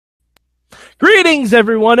Greetings,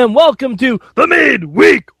 everyone, and welcome to the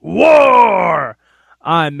Midweek War!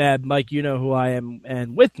 I'm Mad Mike, you know who I am,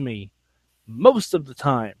 and with me, most of the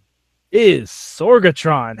time, is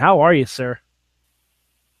Sorgatron. How are you, sir?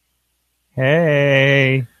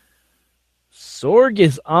 Hey. Sorg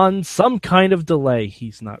is on some kind of delay.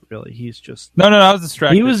 He's not really. He's just... No, I was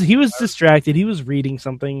distracted. He was distracted. He was reading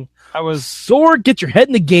something. I was... Sorg, get your head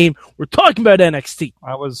in the game. We're talking about NXT.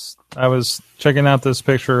 I was checking out this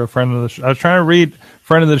picture of friend of the show. I was trying to read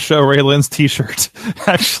friend of the show Ray Lynn's t-shirt,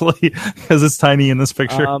 actually, because it's tiny in this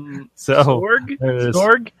picture.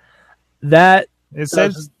 Sorg, that... It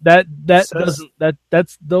says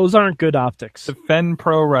those aren't good optics. Defend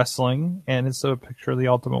Pro Wrestling, and it's a picture of the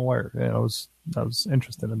Ultimate Warrior. I was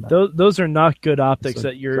interested in that. Those are not good optics.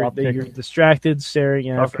 That you're distracted, staring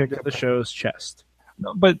at the show's chest.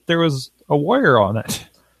 No, but there was a warrior on it.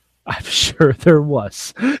 I'm sure there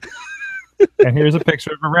was. And here's a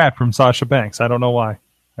picture of a rat from Sasha Banks. I don't know why. I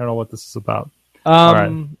don't know what this is about.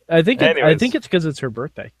 Right. I think it's because it's her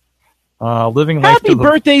birthday. Happy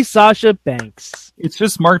birthday, Sasha Banks. It's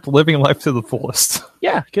just marked living life to the fullest.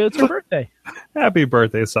 Yeah, because it's her birthday. Happy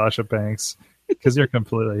birthday, Sasha Banks. Because you're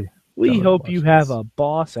completely... We hope you have a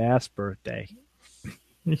boss-ass birthday.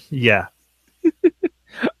 Yeah.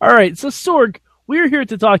 All right, so Sorg, we're here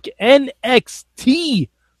to talk NXT.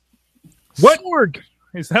 What? Sorg.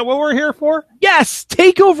 Is that what we're here for? Yes,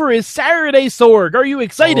 Takeover is Saturday, Sorg. Are you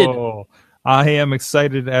excited? Oh, I am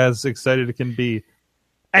excited as it can be.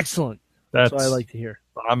 Excellent. That's what I like to hear.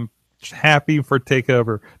 I'm happy for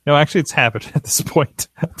Takeover. No, actually, it's happened at this point,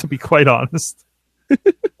 to be quite honest.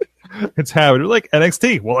 It's happened. We're like,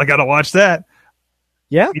 NXT. Well, I got to watch that.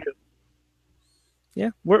 Yeah.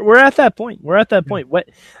 We're at that point. What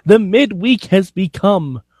the midweek has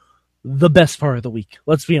become the best part of the week.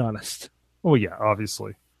 Let's be honest. Oh, yeah,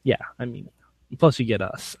 obviously. Yeah, I mean, plus you get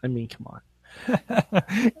us. I mean, come on.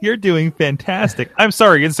 You're doing fantastic. I'm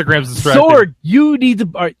sorry, Instagram's distracting. Sorg, you need to...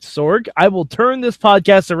 All right, Sorg, I will turn this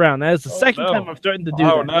podcast around. That is the second time I'm starting to do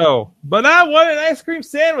that. Oh, no. But I want an ice cream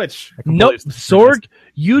sandwich. Nope, Sorg,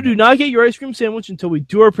 you do not get your ice cream sandwich until we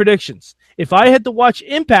do our predictions. If I had to watch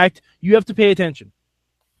Impact, you have to pay attention.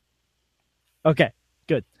 Okay,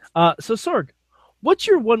 good. So, Sorg, what's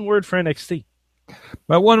your one word for NXT?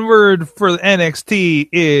 My one word for NXT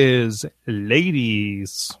is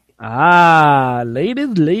ladies.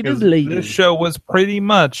 Ladies. This show was pretty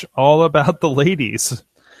much all about the ladies.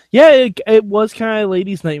 Yeah, it was kind of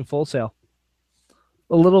ladies' night in Full Sail.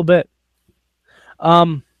 A little bit.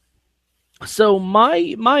 So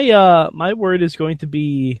my word is going to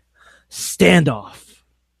be standoff.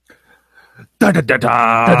 Da da da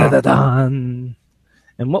da da da. And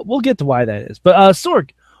we'll get to why that is. But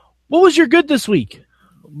Sorg, what was your good this week?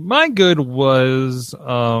 My good was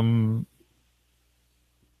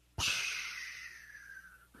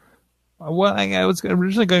well, I was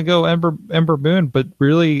originally going to go Ember Moon, but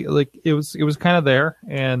really, like it was kind of there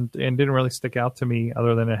and didn't really stick out to me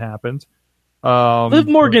other than it happened. Liv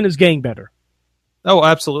Morgan is getting better. Oh,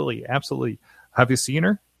 absolutely. Have you seen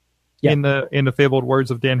her? Yeah. In the fabled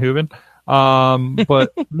words of Dan Hooven.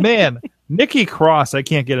 But man, Nikki Cross, I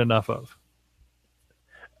can't get enough of.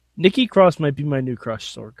 Nikki Cross might be my new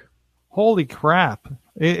crush, Sorg. Holy crap!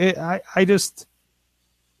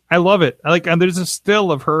 I love it. And there's a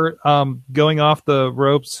still of her going off the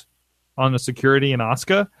ropes on the security in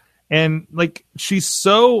Asuka, and like she's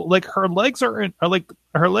so like her legs are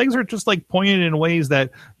just like pointed in ways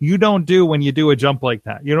that you don't do when you do a jump like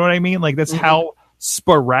that. You know what I mean? Like that's how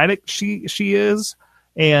sporadic she is,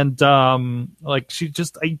 and like she's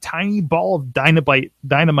just a tiny ball of dynamite,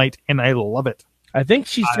 and I love it. I think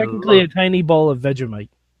she's technically a tiny ball of Vegemite.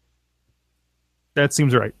 That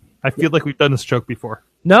seems right. I feel like we've done this joke before.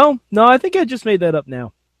 No, I think I just made that up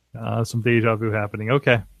now. Some deja vu happening.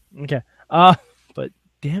 Okay. But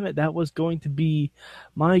damn it, that was going to be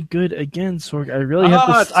my good again, Sorg. I really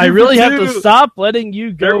have to stop letting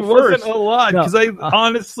you go first. There wasn't a lot because I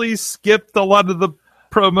honestly skipped a lot of the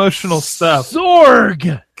promotional stuff. Sorg,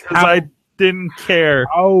 because I didn't care.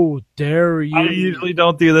 How dare you? I usually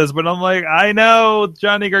don't do this, but I'm like, I know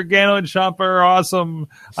Johnny Gargano and Ciampa are awesome.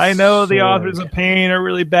 I know the Authors of Pain are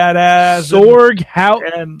really badass.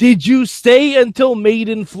 Sorg, did you stay until Made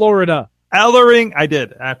in Florida? Ellering, I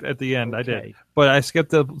did at the end. Okay. I did, but I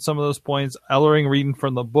skipped some of those points. Ellering reading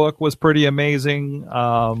from the book was pretty amazing.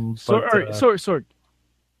 Sorg.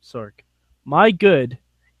 My good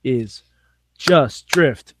is just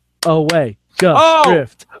drift away.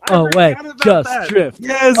 Drift away. Just drift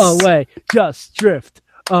away. Just drift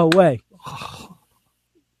away.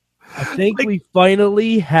 I think we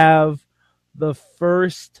finally have the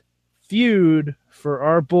first feud for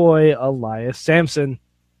our boy Elias Sampson.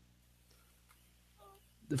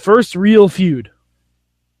 The first real feud.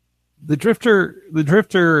 The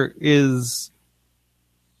Drifter is,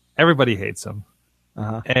 everybody hates him.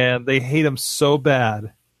 And they hate him so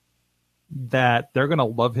bad that they're going to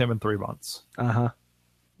love him in 3 months.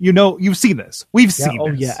 You know, you've seen this. We've seen this. Oh,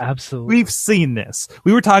 yeah, absolutely. We've seen this.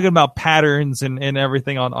 We were talking about patterns and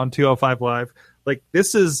everything on 205 Live. Like,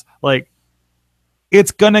 this is, like,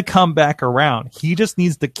 it's going to come back around. He just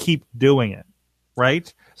needs to keep doing it,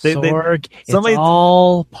 right? Sorg, it's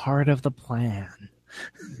all part of the plan.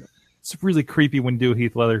 It's really creepy when do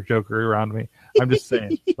Heath Ledger Joker around me. I'm just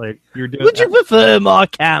saying. Like, you're doing. Would you prefer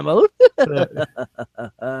Mark Hamill?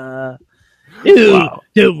 Wow.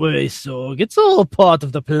 Don't worry, Sorg. It's all part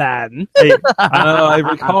of the plan. Hey, I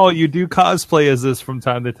recall you do cosplay as this from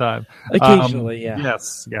time to time. Occasionally, yeah.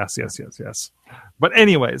 Yes. But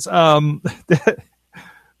anyways, where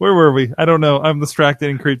were we? I don't know. I'm distracted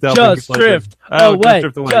and creeped out. Just drift. Oh, wait.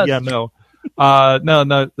 Drift away. Yeah, no. No,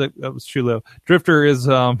 that was Chulo. Drifter is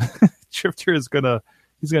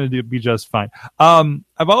he's gonna be just fine.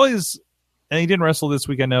 I've always, and he didn't wrestle this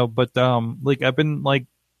week, I know, but like I've been like,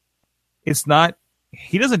 it's not,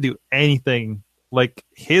 he doesn't do anything like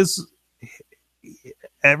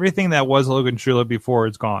everything that was Logan Chulo before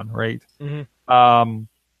is gone, right?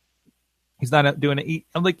 He's not doing it.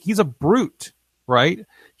 I'm like, he's a brute, right?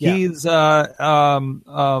 Yeah. He's like,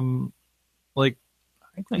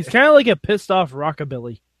 he's kind of like a pissed off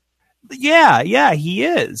rockabilly. Yeah, he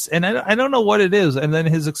is, and I don't know what it is. And then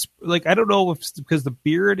his like, I don't know if it's because the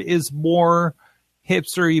beard is more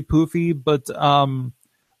hipstery, poofy, but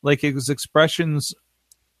like his expressions.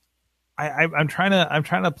 I'm trying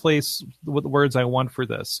to place what the words I want for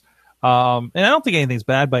this, and I don't think anything's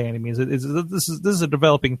bad by any means. This is a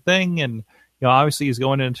developing thing, and you know, obviously he's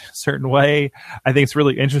going in a certain way. I think it's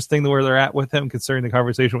really interesting where they're at with him, considering the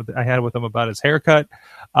conversation I had with him about his haircut.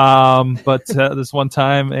 But this one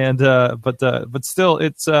time, and but still,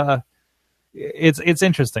 it's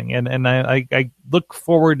interesting, and I look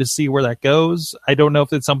forward to see where that goes. I don't know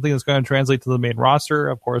if it's something that's going to translate to the main roster.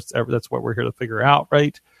 Of course, that's what we're here to figure out,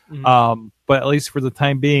 right? But at least for the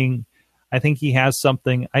time being, I think he has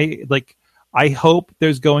something. I hope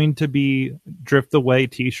there's going to be Drift Away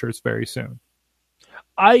T-shirts very soon.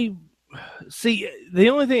 I see. The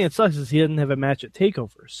only thing that sucks is he doesn't have a match at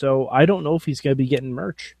TakeOver, so I don't know if he's going to be getting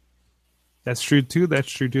merch. That's true too.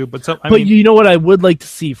 But I mean, you know what I would like to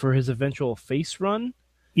see for his eventual face run?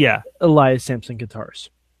 Yeah, Elias Sampson guitars,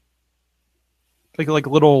 like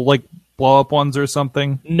little like blow up ones or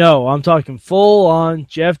something. No, I'm talking full on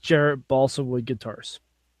Jeff Jarrett balsa wood guitars.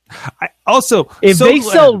 If they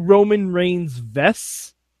sell Roman Reigns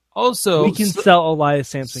vests, we can sell Elias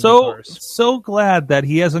Sampson guitars. So glad that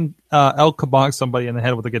he hasn't El Kabong somebody in the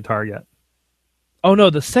head with a guitar yet. Oh no!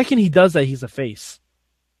 The second he does that, he's a face.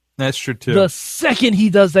 That's true too. The second he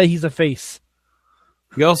does that, he's a face.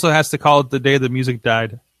 He also has to call it the day the music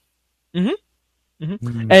died.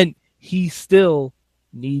 And he still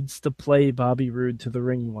needs to play Bobby Roode to the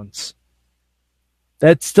ring once.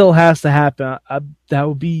 That still has to happen. That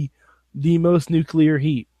would be the most nuclear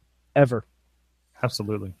heat ever.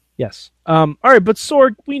 Absolutely. Yes. All right, but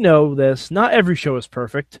Sorg, we know this. Not every show is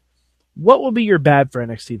perfect. What will be your bad for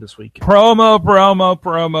NXT this week? Promo.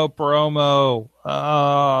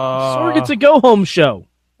 Sorg, it's a go-home show.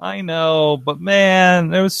 I know, but man,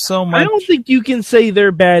 there was so much. I don't think you can say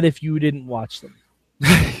they're bad if you didn't watch them.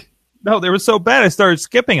 No, they were so bad I started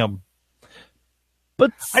skipping them.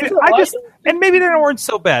 But and maybe they weren't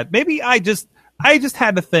so bad. Maybe I just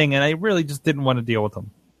had a thing and I really just didn't want to deal with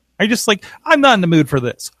them. I'm not in the mood for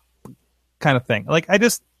this kind of thing. Like I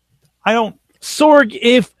don't. Sorg,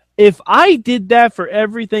 if I did that for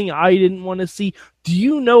everything I didn't want to see, do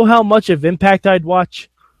you know how much of Impact I'd watch?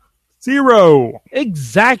 0.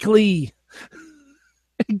 Exactly.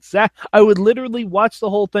 I would literally watch the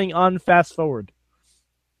whole thing on fast forward.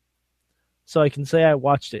 So I can say I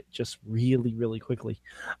watched it just really, really quickly.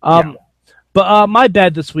 But my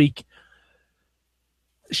bad this week.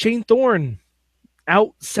 Shane Thorne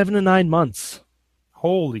out 7 to 9 months.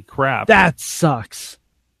 Holy crap. That sucks.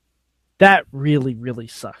 That really, really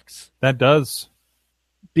sucks. That does.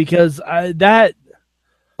 Because pardon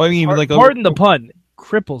the pun,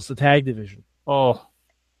 cripples the tag division. Oh.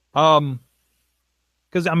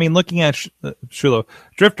 Because, I mean, looking at Shulo,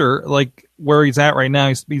 Drifter, like, where he's at right now,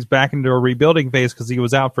 he's back into a rebuilding phase because he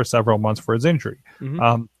was out for several months for his injury.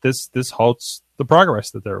 This halts the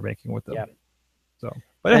progress that they're making with them. Yeah. So,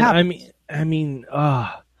 but I mean,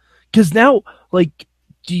 because now, like,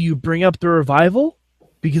 do you bring up the Revival?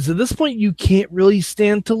 Because at this point, you can't really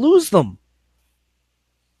stand to lose them.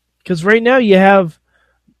 Because right now you have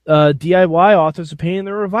DIY authors are paying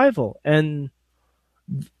the revival, and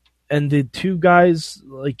the two guys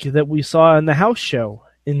like that we saw in the house show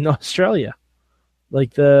in Australia,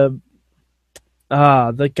 like the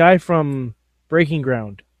guy from Breaking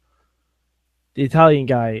Ground, the Italian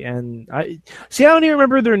guy, and I don't even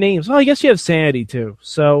remember their names. Well, I guess you have Sanity too.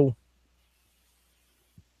 So,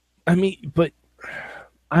 I mean, but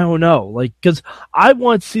I don't know, like, because I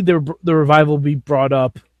want to see the revival be brought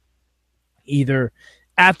up either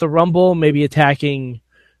at the Rumble, maybe attacking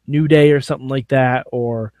New Day or something like that,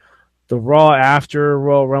 or the Raw after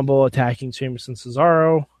Royal Rumble attacking Sheamus and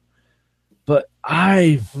Cesaro. But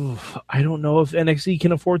I don't know if NXT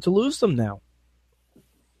can afford to lose them now.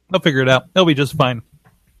 They'll figure it out. They'll be just fine.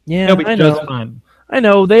 Yeah, They'll be just fine. I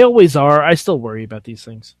know, they always are. I still worry about these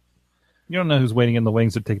things. You don't know who's waiting in the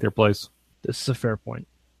wings to take their place. This is a fair point.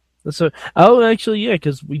 Actually, yeah,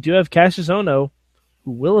 because we do have Cassius Ohno,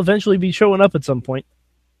 who will eventually be showing up at some point.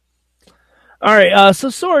 All right, so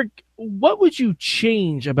Sorg, what would you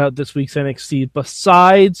change about this week's NXT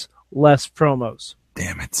besides less promos?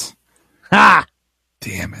 Damn it. Ha!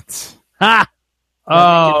 Damn it. Ha!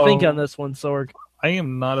 What do you think on this one, Sorg? I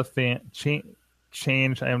am not a fan.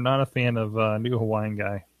 Change. I am not a fan of new Hawaiian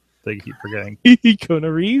guy that you keep forgetting.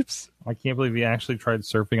 Kona Reeves? I can't believe he actually tried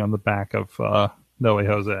surfing on the back of No Way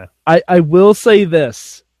Jose. I will say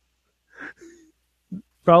this.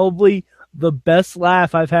 Probably the best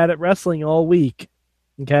laugh I've had at wrestling all week.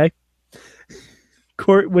 Okay?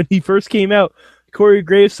 When he first came out, Corey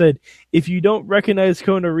Graves said, if you don't recognize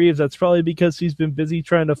Kona Reeves, that's probably because he's been busy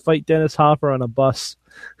trying to fight Dennis Hopper on a bus.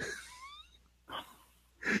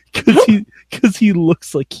 Because he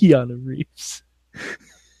looks like Keanu Reeves.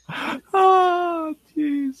 Oh,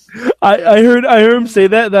 jeez. I heard him say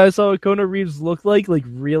that I saw what Kona Reeves looked like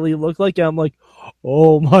really looked like, and I'm like,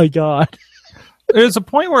 oh my god. There's a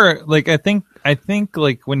point where, like, I think,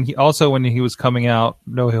 like, when he was coming out,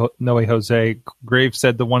 No Way Jose, Graves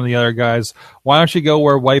said to one of the other guys, "Why don't you go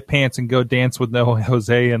wear white pants and go dance with No Way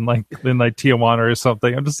Jose in Tijuana or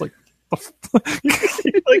something?" I'm just like, that's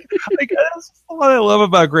what I love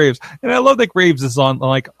about Graves, and I love that Graves is on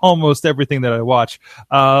like almost everything that I watch,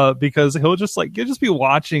 because you'll just be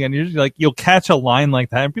watching and you'll catch a line like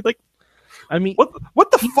that and be like, I mean,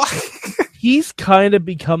 what the fuck? He's kind of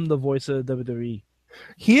become the voice of WWE.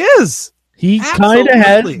 He is. He kind of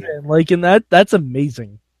has been, like, and that's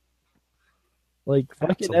amazing. Like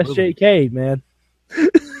fucking Absolutely. SJK, man.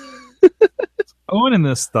 Owning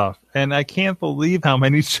this stuff, and I can't believe how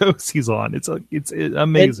many shows he's on. It's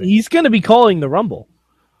amazing. And he's going to be calling the Rumble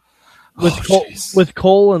with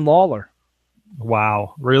Cole and Lawler.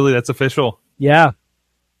 Wow, really? That's official? Yeah.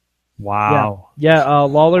 Wow. Yeah.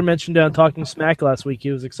 Lawler mentioned on Talking Smack last week he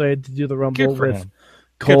was excited to do the Rumble with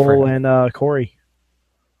Cole and Corey.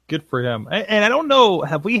 Good for him. And I don't know,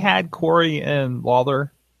 have we had Corey and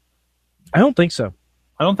Lawler? I don't think so.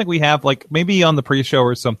 I don't think we have, like, maybe on the pre-show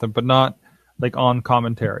or something, but not like on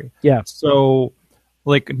commentary. Yeah. So,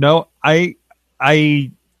 like, no, I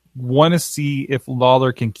want to see if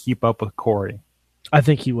Lawler can keep up with Corey. I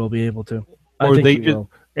think he will be able to.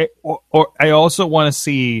 Or I also want to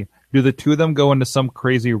see, do the two of them go into some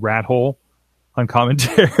crazy rat hole on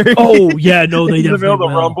commentary? Oh yeah, no, they definitely will. The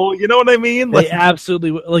Rumble, you know what I mean? They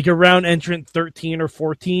absolutely will. Like around entrant 13 or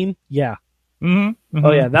 14. Yeah. Mm-hmm. Mm-hmm.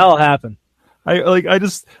 Oh yeah, that'll happen. I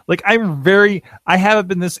haven't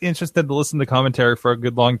been this interested to listen to commentary for a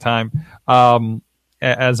good long time,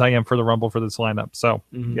 as I am for the Rumble for this lineup. So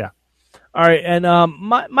yeah. All right, and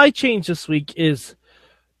my change this week is,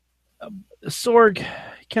 Sorg,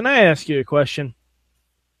 can I ask you a question?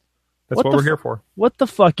 That's what we're here for. What the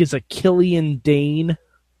fuck is a Killian Dane?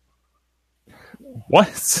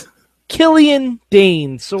 What? Killian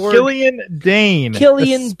Dane, Sorg. Killian Dane.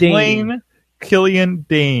 Dane. Killian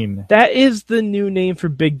Dane. That is the new name for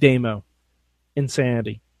Big Damo.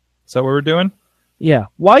 Insanity. Is that what we're doing? Yeah.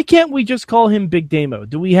 Why can't we just call him Big Damo?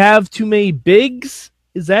 Do we have too many bigs?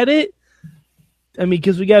 Is that it? I mean,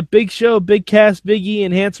 because we got Big Show, Big Cass, Big E,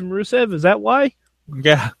 and Handsome Rusev. Is that why?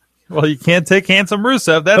 Yeah. Well, you can't take Handsome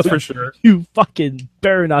Rusev, that's for sure. You fucking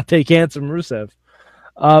better not take Handsome Rusev.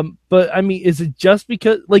 But, I mean, is it just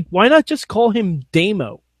because... Like, why not just call him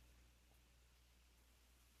Damo?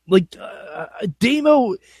 Like,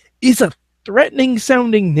 Damo is a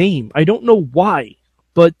threatening-sounding name. I don't know why,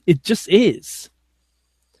 but it just is.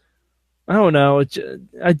 I don't know.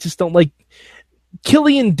 I just don't like...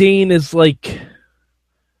 Killian Dane is like...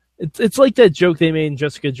 It's like that joke they made in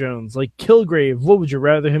Jessica Jones. Like, Kilgrave, what would you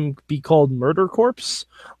rather him be called? Murder Corpse?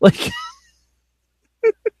 Like...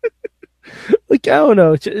 like, I don't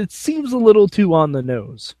know. It seems a little too on the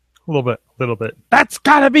nose. A little little bit. That's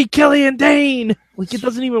gotta be Killian Dane. Like, it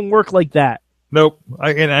doesn't even work like that. Nope.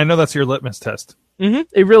 And I know that's your litmus test. Mm-hmm.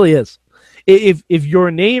 It really is. If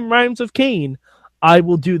your name rhymes with Kane, I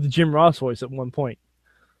will do the Jim Ross voice at one point.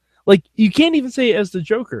 Like, you can't even say it as the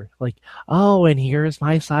Joker. Like, oh, and here's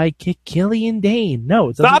my sidekick, Killian Dane. No,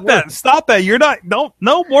 it doesn't work. Stop that. You're not. No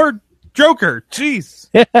more Joker. Jeez.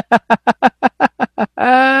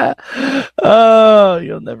 Oh,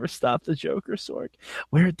 you'll never stop the Joker, Sorg.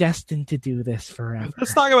 We're destined to do this forever.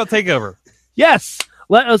 Let's talk about TakeOver. Yes.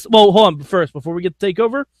 Let us. Well, hold on. First, before we get to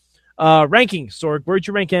TakeOver, rankings, Sorg. Where'd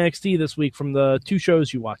you rank NXT this week from the 2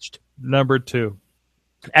 shows you watched? Number 2.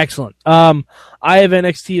 Excellent. I have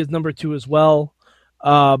NXT as number 2 as well.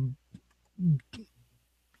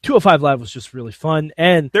 205 Live was just really fun,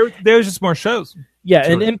 and there was just more shows. Yeah,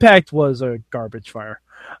 and Impact was a garbage fire.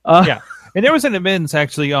 Yeah, and there was an event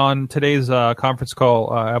actually on today's conference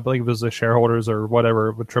call. I believe it was the shareholders or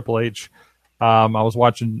whatever with Triple H. I was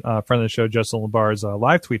watching a friend of the show, Justin Labar's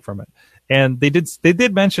live tweet from it, and they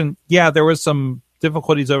did mention, there was some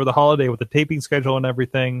difficulties over the holiday with the taping schedule and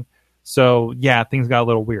everything. So things got a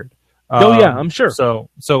little weird. I'm sure. So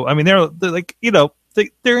I mean, they're like,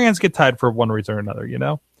 their hands get tied for one reason or another,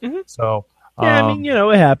 Mm-hmm. So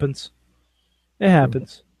it happens. It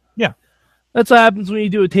happens. Yeah, that's what happens when you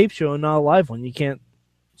do a tape show and not a live one. You can't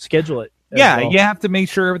schedule it. You have to make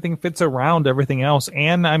sure everything fits around everything else,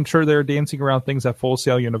 and I'm sure they're dancing around things at Full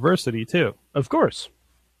Sail University too. Of course.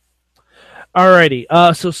 Alrighty.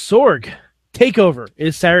 So Sorg, TakeOver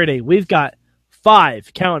is Saturday. We've got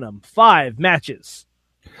 5 matches.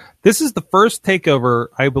 This is the first TakeOver,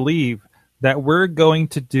 I believe, that we're going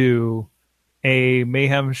to do a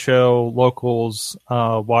Mayhem Show Locals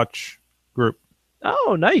watch group.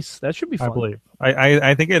 Oh, nice. That should be fun. I believe.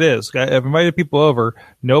 I think it is. I've invited people over.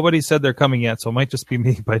 Nobody said they're coming yet, so it might just be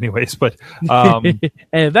me. But anyways, and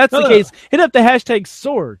if that's the case, hit up the hashtag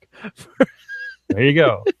Sorg. There you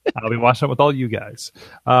go. I'll be watching it with all you guys.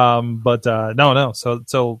 No.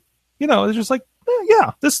 So it's just like,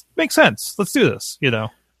 this makes sense. Let's do this.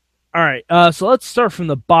 All right. So let's start from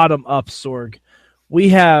the bottom up, Sorg. We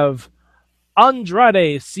have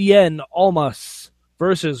Andrade Cien Almas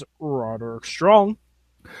versus Roderick Strong.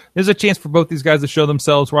 There's a chance for both these guys to show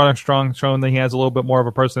themselves. Roderick Strong showing that he has a little bit more of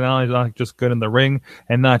a personality. He's not just good in the ring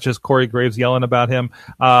and not just Corey Graves yelling about him.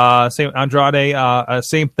 Same Andrade,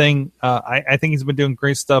 same thing. I think he's been doing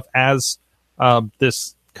great stuff as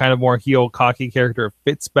this kind of more heel, cocky character. It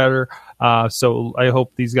fits better. So I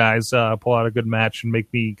hope these guys pull out a good match and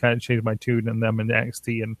make me kind of change my tune in them in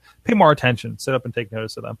NXT and pay more attention, sit up and take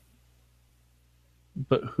notice of them.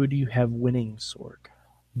 But who do you have winning, Sorg?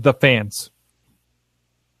 The fans.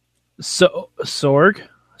 So Sorg?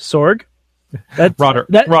 That's Roddy.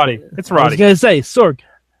 It's Roddy. I was going to say, Sorg,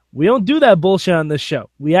 we don't do that bullshit on this show.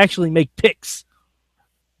 We actually make picks.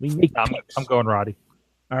 I'm going Roddy.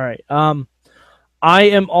 All right. I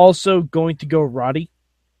am also going to go Roddy.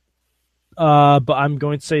 But I'm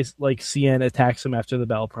going to say like Cien attacks him after the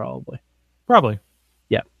bell, probably.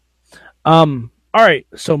 Yeah. All right.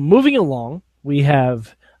 So moving along, we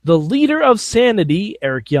have the leader of Sanity,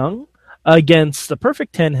 Eric Young, against the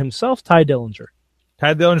Perfect 10 himself, Ty Dillinger.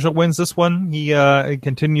 Ty Dillinger wins this one. He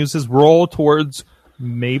continues his roll towards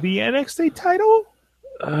maybe NXT title.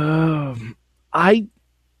 I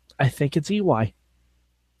think it's EY.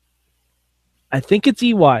 I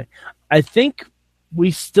think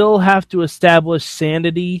we still have to establish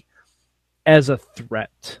Sanity as a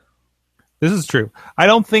threat. This is true. I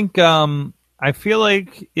don't think. I feel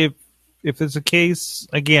like if it's a case,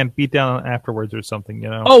 again, beat down afterwards or something,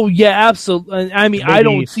 Oh yeah, absolutely. I mean, I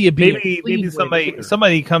don't see it being maybe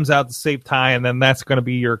somebody comes out to save Ty, and then that's going to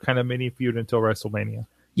be your kind of mini feud until WrestleMania.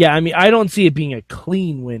 Yeah, I mean, I don't see it being a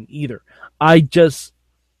clean win either. I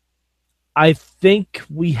think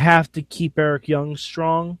we have to keep Eric Young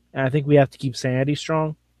strong, and I think we have to keep Sanity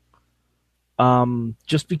strong.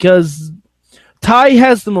 Just because Ty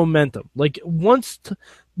has the momentum. Like, once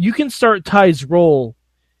you can start Ty's role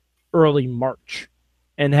early March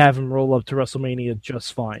and have him roll up to WrestleMania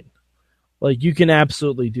just fine. Like, you can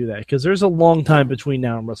absolutely do that because there's a long time between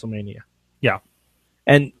now and WrestleMania. Yeah.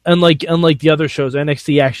 And unlike the other shows,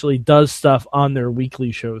 NXT actually does stuff on their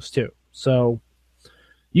weekly shows too. So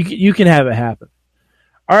you can have it happen.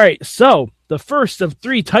 All right, so the first of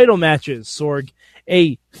 3 title matches, Sorg,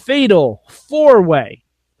 a fatal 4-way.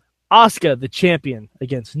 Asuka, the champion,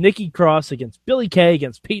 against Nikki Cross, against Billie Kay,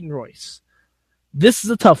 against Peyton Royce. This is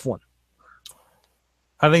a tough one.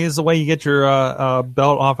 I think it's the way you get your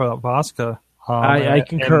belt off of Asuka. I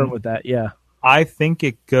concur with that, yeah. I think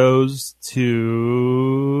it goes to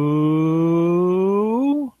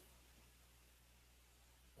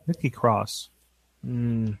Nikki Cross.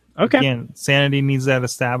 Okay. Again, Sanity needs that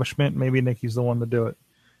establishment. Maybe Nikki's the one to do it.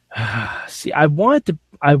 See, I wanted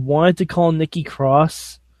to call Nikki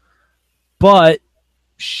Cross, but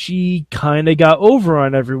she kind of got over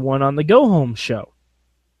on everyone on the Go Home show.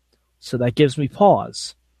 So that gives me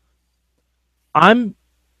pause. I'm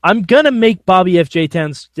gonna make Bobby FJ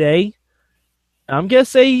Town stay. I'm gonna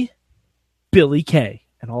say Billie Kay,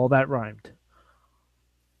 and all that rhymed.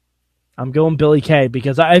 I'm going Billie Kay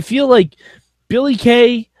because I feel like Billie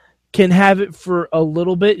Kay can have it for a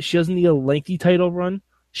little bit. She doesn't need a lengthy title run.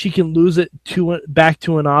 She can lose it back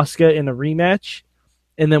to an Asuka in a rematch,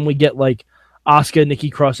 and then we get like Asuka, Nikki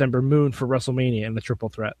Cross, Ember Moon for WrestleMania in the triple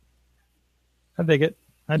threat. I dig it.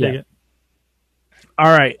 I dig it. All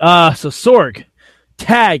right. So Sorg,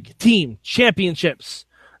 Tag Team Championships.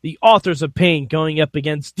 The Authors of Pain going up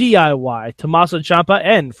against DIY, Tommaso Ciampa,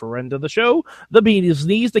 and for end of the show, the Beatles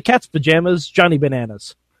Knees, the Cat's Pajamas, Johnny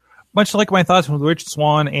Bananas. Much like my thoughts with Rich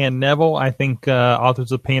Swann and Neville, I think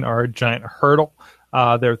Authors of Pain are a giant hurdle.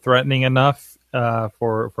 They're threatening enough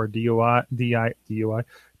for DUI.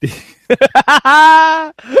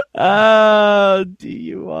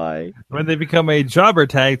 DUI. When they become a jobber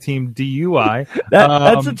tag team, DUI.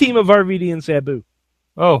 That's a team of RVD and Sabu.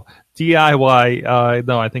 Oh, DIY.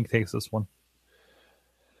 No, I think takes this one.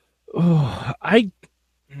 Oh, I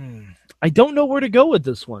don't know where to go with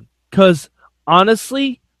this one because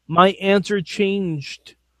honestly, my answer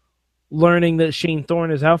changed learning that Shane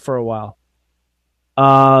Thorne is out for a while.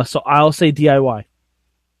 So I'll say DIY.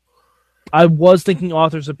 I was thinking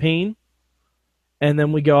Authors of Pain, and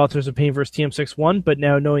then we go Authors of Pain versus TM61, but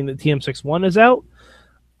now knowing that TM61 is out,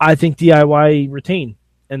 I think DIY retain,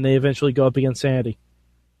 and they eventually go up against Sanity.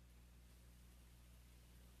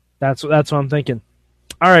 That's what I'm thinking.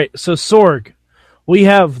 All right, so Sorg, we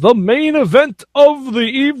have the main event of the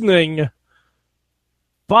evening.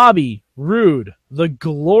 Bobby Roode, the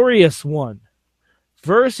glorious one,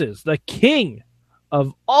 versus the king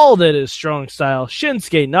of all that is strong style,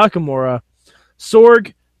 Shinsuke Nakamura.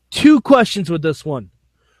 Sorg, 2 questions with this one.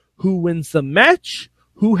 Who wins the match?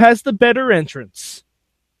 Who has the better entrance?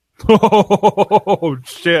 Oh,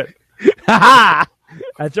 shit. Ha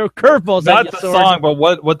I throw curveballs at you, Not the Sorg. song, but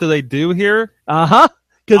what do they do here? Uh-huh.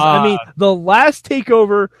 Because, I mean, the last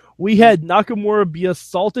takeover, we had Nakamura be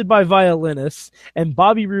assaulted by violinists, and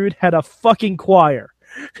Bobby Roode had a fucking choir.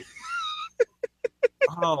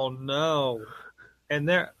 Oh, no. And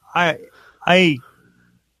there,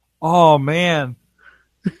 oh, man.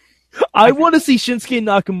 I want to see Shinsuke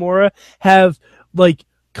Nakamura have, like,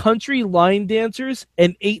 country line dancers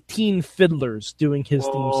and 18 fiddlers doing his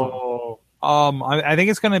theme song. I think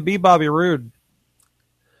it's going to be Bobby Roode.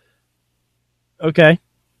 Okay.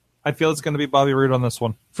 I feel it's going to be Bobby Roode on this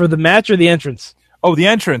one. For the match or the entrance? Oh, the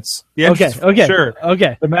entrance. The entrance, okay. Sure.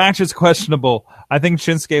 Okay. The match is questionable. I think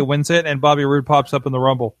Shinsuke wins it, and Bobby Roode pops up in the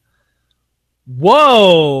Rumble.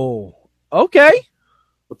 Whoa. Okay.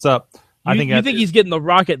 What's up? You think he's getting the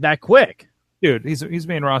rocket that quick? Dude, he's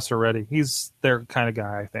main roster ready. He's their kind of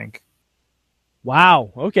guy, I think.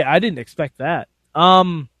 Wow. Okay, I didn't expect that.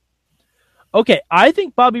 Okay, I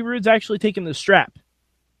think Bobby Roode's actually taking the strap.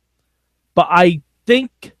 But I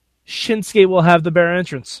think Shinsuke will have the better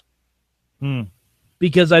entrance.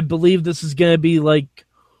 Because I believe this is going to be like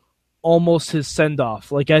almost his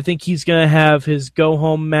send-off. Like, I think he's going to have his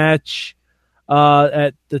go-home match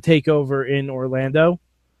at the TakeOver in Orlando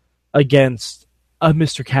against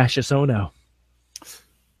Mr. Cassius Ohno.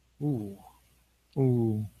 Ooh.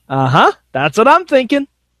 Uh-huh. That's what I'm thinking.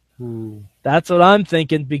 Ooh. That's what I'm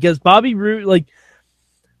thinking because Bobby Roode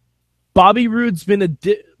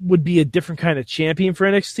would be a different kind of champion for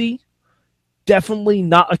NXT. Definitely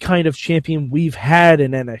not a kind of champion we've had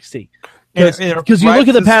in NXT. Because you look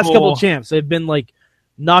at the past couple of champs, they've been like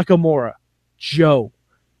Nakamura, Joe,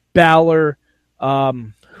 Balor,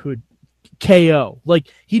 KO. Like,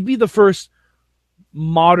 he'd be the first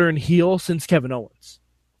modern heel since Kevin Owens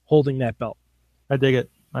holding that belt. I dig it.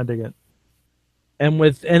 And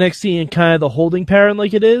with NXT and kind of the holding pattern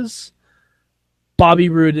like it is, Bobby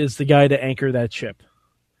Roode is the guy to anchor that ship.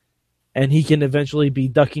 And he can eventually be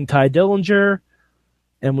ducking Ty Dillinger,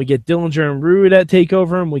 and we get Dillinger and Roode at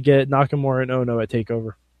TakeOver, and we get Nakamura and Ono at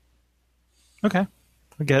TakeOver. Okay.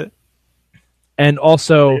 I get it. And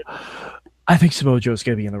also, I think Samoa Joe's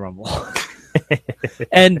going to be in the Rumble.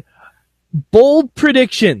 And bold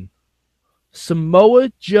prediction,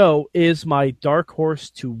 Samoa Joe is my dark horse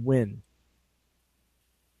to win.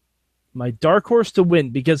 My dark horse to win,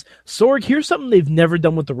 because Sorg, here's something they've never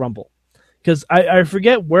done with the Rumble. Because I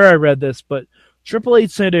forget where I read this, but Triple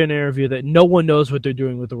H said in an interview that no one knows what they're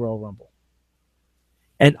doing with the Royal Rumble.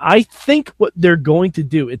 And I think what they're going to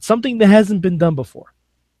do, it's something that hasn't been done before.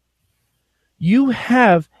 You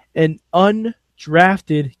have an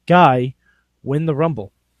undrafted guy win the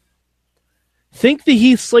Rumble. Think the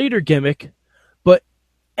Heath Slater gimmick, but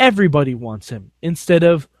everybody wants him instead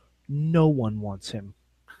of no one wants him.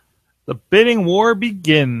 The bidding war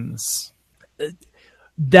begins.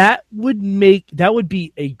 That would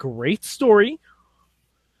be a great story.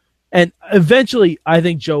 And eventually, I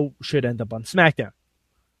think Joe should end up on SmackDown.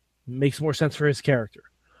 Makes more sense for his character.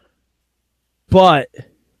 But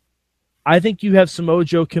I think you have Samoa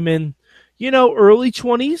Joe come in, early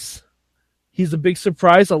 20s. He's a big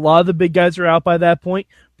surprise. A lot of the big guys are out by that point.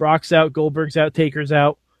 Brock's out, Goldberg's out, Taker's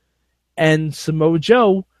out. And Samoa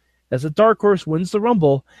Joe, as a dark horse, wins the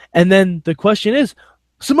Rumble. And then the question is,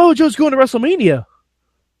 Samoa Joe's going to WrestleMania.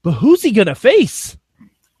 But who's he going to face?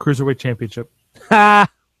 Cruiserweight Championship.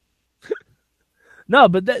 No,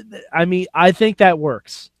 but I think that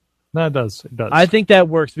works. No, it does. It does. I think that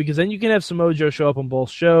works because then you can have Samoa Joe show up on both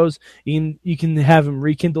shows. You can have him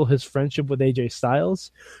rekindle his friendship with AJ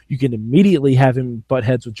Styles. You can immediately have him butt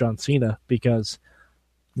heads with John Cena because,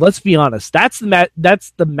 let's be honest, that's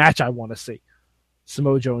the match I want to see.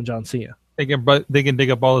 Samoa Joe and John Cena. They can dig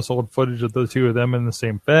up all this old footage of the two of them in the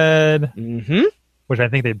same bed, which I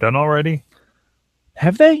think they've done already.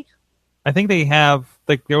 Have they? I think they have.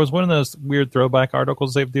 Like, there was one of those weird throwback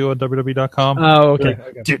articles they do on WWE.com. Oh, okay.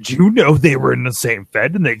 Did you know they were in the same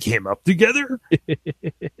bed and they came up together?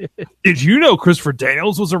 Did you know Christopher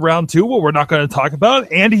Daniels was around too? Well, we're not going to talk about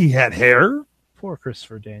it. And he had hair. Poor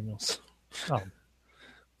Christopher Daniels. Oh.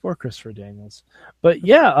 Poor Christopher Daniels. But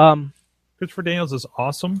yeah, Christopher Daniels is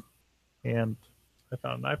awesome. And I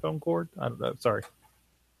found an iPhone cord. I don't know. Sorry.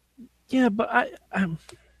 Yeah, but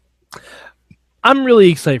I'm really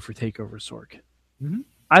excited for TakeOver Sorg. Mm-hmm.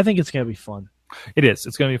 I think it's going to be fun. It is.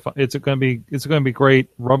 It's going to be fun. It's going to be great.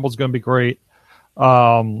 Rumble's going to be great.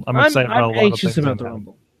 I'm excited about a lot of things.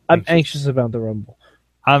 I'm anxious about the Rumble.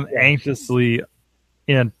 I'm anxiously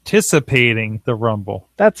anticipating the Rumble.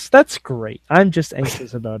 That's great. I'm just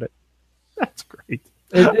anxious about it. That's great.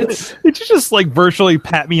 Did you just like virtually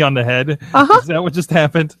pat me on the head? Is that what just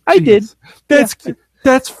happened? I did.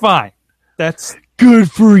 That's fine. That's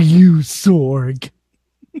good for you, Sorg.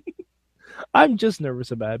 I'm just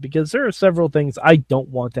nervous about it because there are several things I don't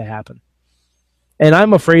want to happen. And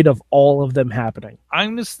I'm afraid of all of them happening. I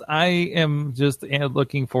am just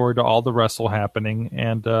looking forward to all the wrestle happening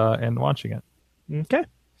and watching it. Okay.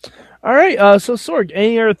 All right. So Sorg,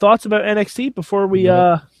 any other thoughts about NXT before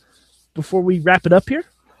we wrap it up here?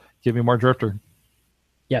 Give me more Drifter.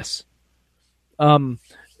 Yes. Why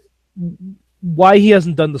he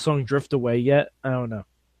hasn't done the song Drift Away yet, I don't know.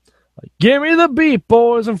 Like, give me the beat,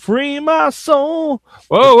 boys, and free my soul.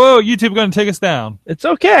 Whoa, YouTube going to take us down. It's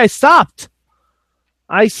okay. I stopped,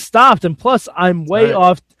 and plus I'm way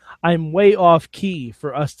off. I'm way off key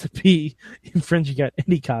for us to be infringing on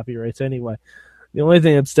any copyrights anyway. The only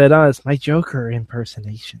thing that's dead on is my Joker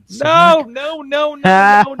impersonations. No. All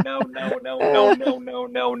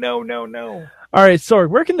right, Sorg,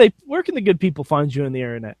 where can the good people find you on the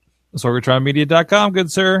internet? SorgatronMedia.com, good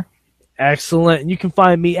sir. Excellent. And you can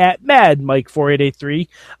find me at MadMike4883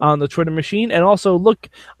 on the Twitter machine. And also look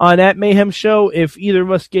on at Mayhem Show. If either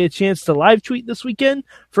of us get a chance to live tweet this weekend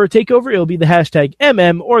for a takeover, it'll be the hashtag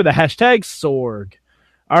MM or the hashtag Sorg.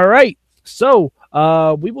 All right. So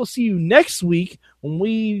we will see you next week when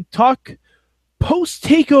we talk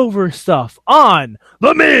post-takeover stuff on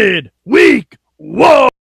the Midweek War.